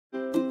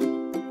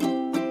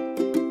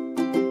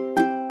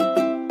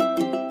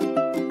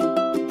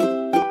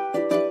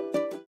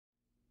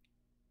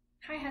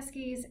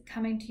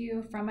coming to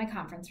you from my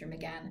conference room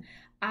again,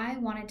 I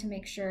wanted to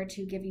make sure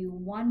to give you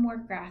one more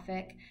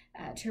graphic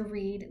to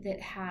read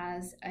that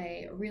has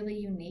a really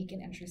unique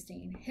and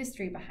interesting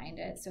history behind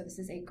it. So this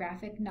is a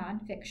graphic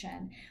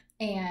nonfiction,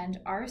 and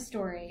our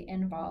story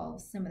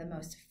involves some of the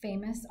most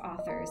famous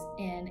authors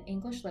in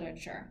English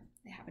literature.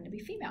 They happen to be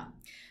female.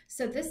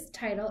 So this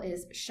title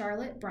is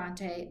Charlotte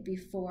Bronte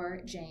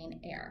Before Jane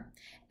Eyre.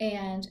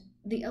 And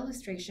the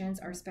illustrations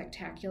are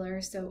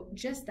spectacular, so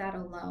just that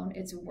alone,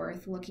 it's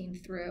worth looking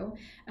through.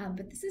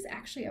 But this is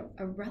actually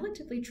a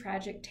relatively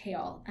tragic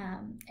tale.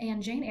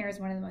 And Jane Eyre is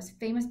one of the most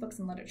famous books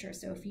in literature.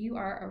 So if you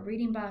are a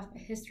reading buff, a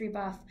history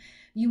buff,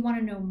 you want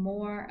to know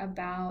more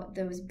about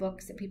those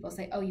books that people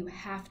say, oh, you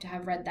have to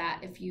have read that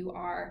if you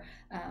are,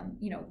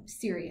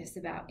 serious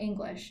about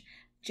English.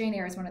 Jane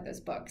Eyre is one of those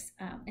books,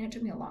 and it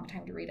took me a long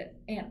time to read it.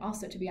 And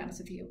also, to be honest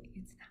with you,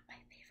 it's not my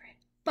favorite.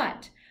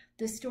 But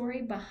the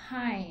story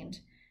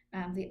behind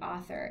the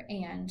author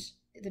and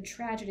the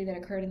tragedy that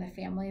occurred in the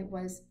family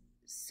was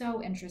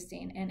so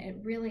interesting, and it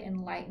really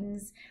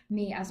enlightens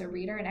me as a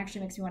reader and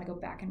actually makes me want to go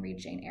back and read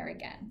Jane Eyre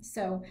again.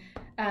 So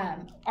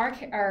our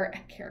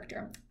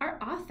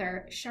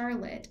author,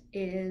 Charlotte,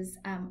 is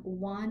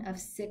one of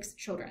 6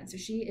 children. So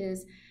she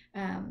is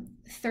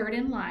third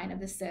in line of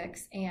the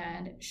 6,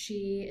 and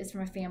she is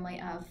from a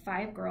family of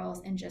 5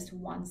 girls and just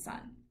 1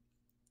 son.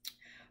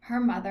 Her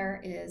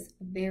mother is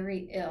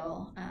very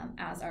ill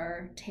as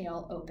our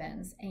tale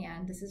opens,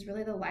 and this is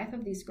really the life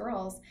of these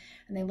girls.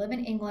 And they live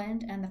in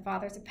England, and the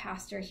father's a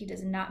pastor. He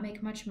does not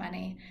make much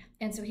money,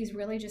 and so he's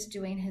really just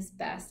doing his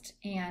best.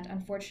 And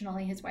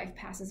unfortunately, his wife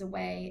passes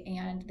away,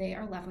 and they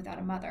are left without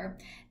a mother.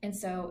 And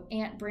so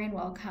Aunt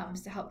Branwell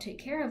comes to help take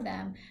care of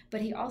them,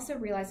 but he also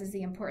realizes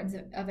the importance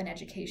of an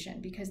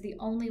education, because the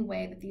only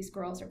way that these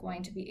girls are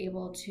going to be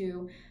able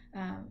to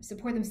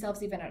support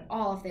themselves even at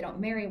all if they don't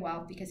marry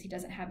well, because he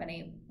doesn't have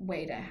any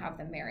way to have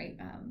them marry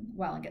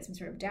well and get some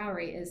sort of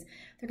dowry, is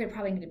they're going to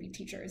probably need to be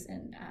teachers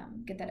and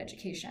get that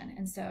education.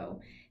 And so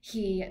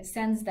he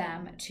sends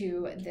them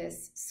to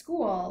this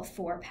school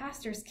for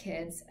pastors'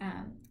 kids,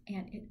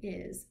 and it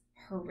is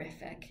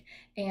horrific.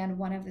 And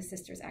one of the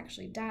sisters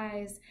actually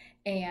dies,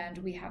 and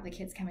we have the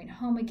kids coming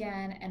home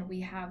again, and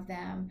we have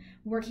them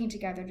working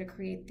together to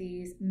create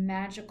these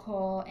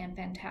magical and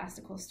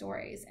fantastical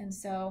stories. And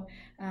so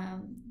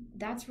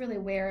that's really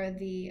where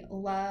the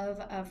love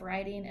of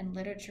writing and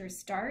literature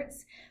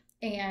starts.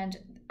 And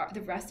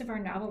the rest of our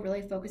novel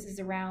really focuses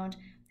around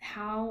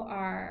how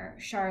are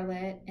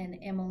Charlotte and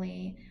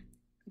Emily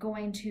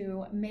going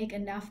to make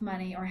enough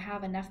money or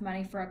have enough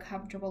money for a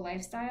comfortable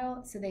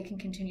lifestyle so they can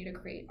continue to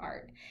create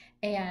art.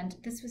 And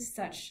this was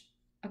such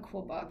a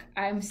cool book.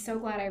 I'm so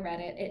glad I read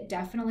it. It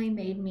definitely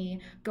made me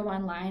go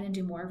online and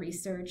do more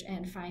research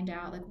and find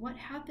out, like, what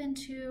happened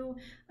to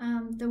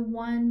the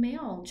one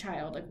male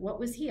child? Like, what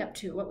was he up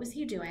to? What was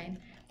he doing?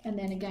 And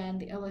then again,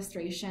 the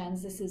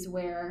illustrations. This is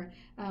where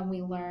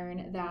we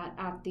learn that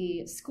at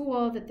the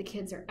school that the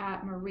kids are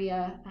at,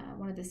 Maria,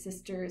 one of the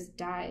sisters,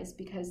 dies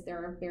because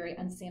there are very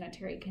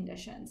unsanitary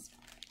conditions.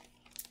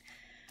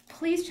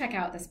 Please check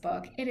out this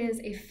book. It is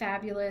a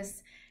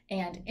fabulous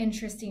and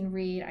interesting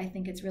read. I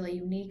think it's really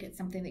unique. It's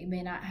something that you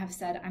may not have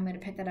said, I'm going to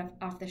pick that up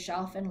off the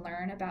shelf and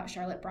learn about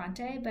Charlotte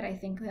Bronte, but I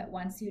think that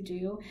once you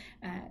do,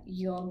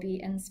 you'll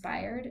be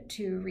inspired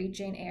to read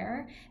Jane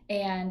Eyre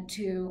and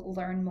to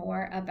learn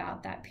more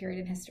about that period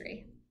in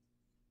history.